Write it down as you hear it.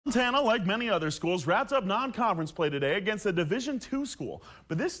Montana, like many other schools, wrapped up non-conference play today against a Division II school.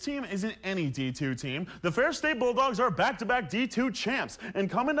 But this team isn't any D2 team. The Ferris State Bulldogs are back-to-back D2 champs and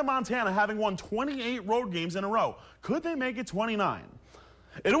come into Montana having won 28 road games in a row. Could they make it 29?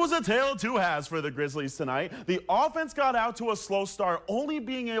 It was a tale of two halves for the Grizzlies tonight. The offense got out to a slow start, only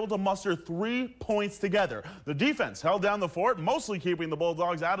being able to muster 3 points together. The defense held down the fort, mostly keeping the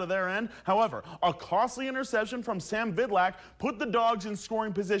Bulldogs out of their end. However, a costly interception from Vidlak put the Dogs in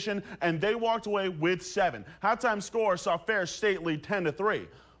scoring position, and they walked away with 7. Halftime score saw Ferris State lead 10-3.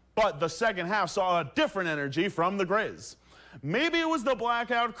 But the second half saw a different energy from the Grizz. Maybe it was the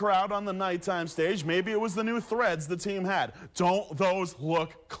blackout crowd on the nighttime stage. Maybe it was the new threads the team had. Don't those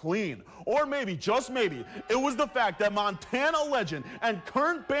look clean? Or maybe, just maybe, it was the fact that Montana legend and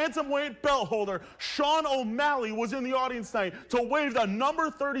current Bantamweight belt holder Sean O'Malley was in the audience tonight to wave the number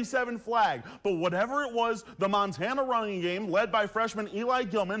 37 flag. But whatever it was, the Montana running game, led by freshman Eli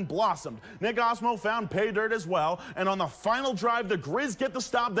Gilman, blossomed. Nick Osmo found pay dirt as well. And on the final drive, the Grizz get the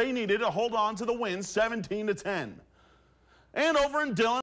stop they needed to hold on to the win 17-10. And over in Dillon,